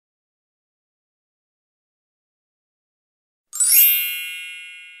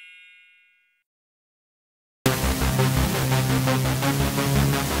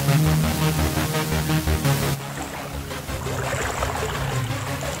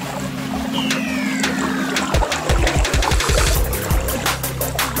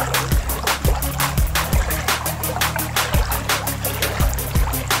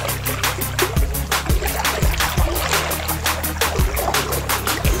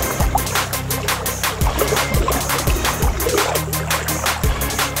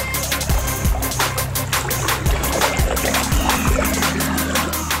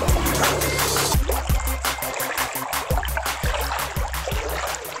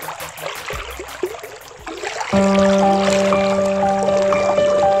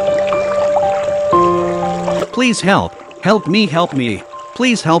Please help. Help me, help me.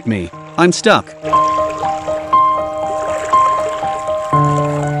 Please help me. I'm stuck.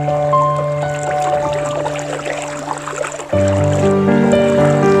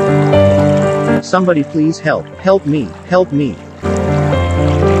 Somebody please help. Help me. Help me.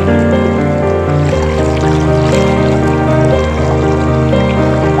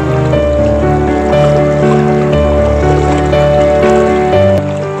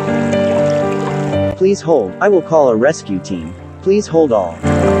 Please hold, I will call a rescue team. Please hold all.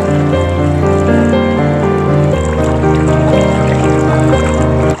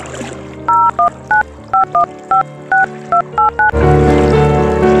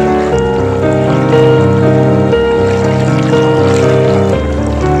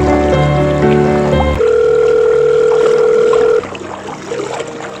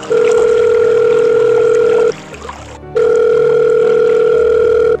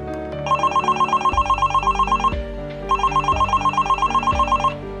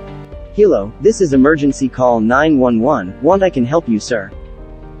 Helo, this is emergency call 911, want I can help you sir.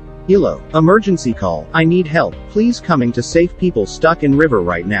 Helo, emergency call, I need help, please coming to save people stuck in river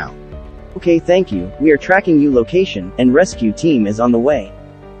right now. Okay thank you, we are tracking you location, and rescue team is on the way.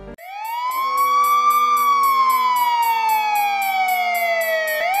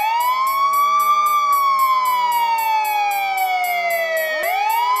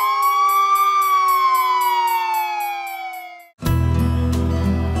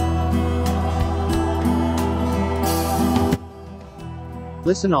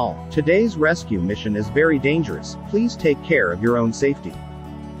 Listen all, today's rescue mission is very dangerous, please take care of your own safety.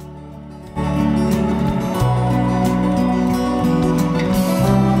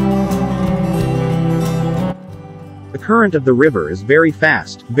 The current of the river is very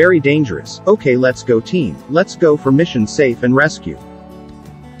fast, very dangerous. Okay, let's go team, let's go for mission safe and rescue.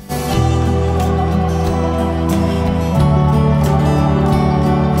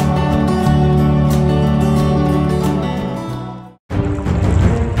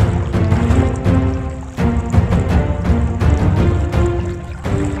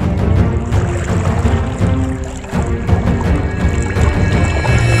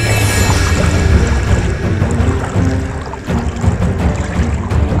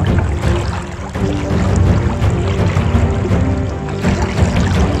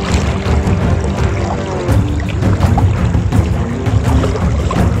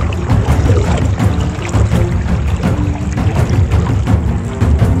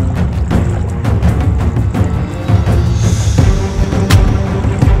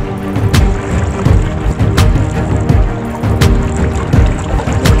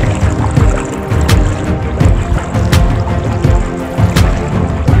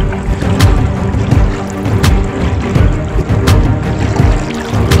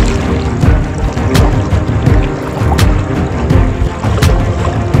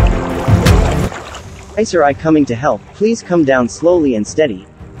 Hi sir, I coming to help, please come down slowly and steady.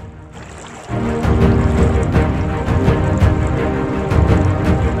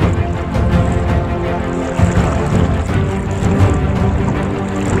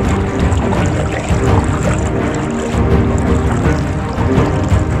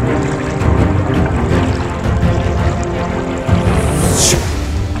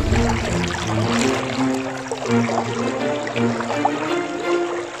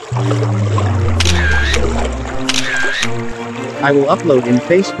 I will upload in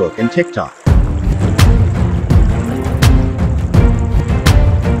Facebook and TikTok.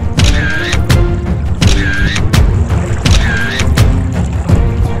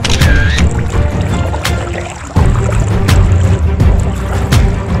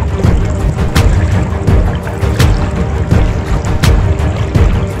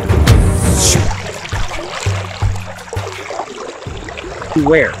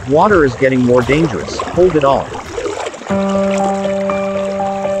 Beware, water is getting more dangerous, hold it all.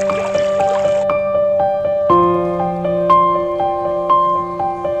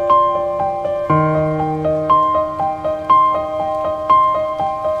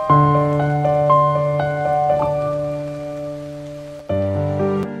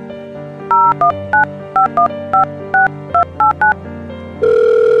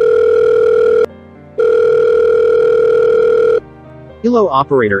 Helo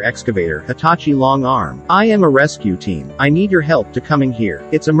operator excavator Hitachi long arm. I am a rescue team. I need your help to coming here.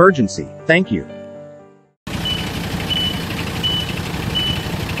 It's emergency. Thank you.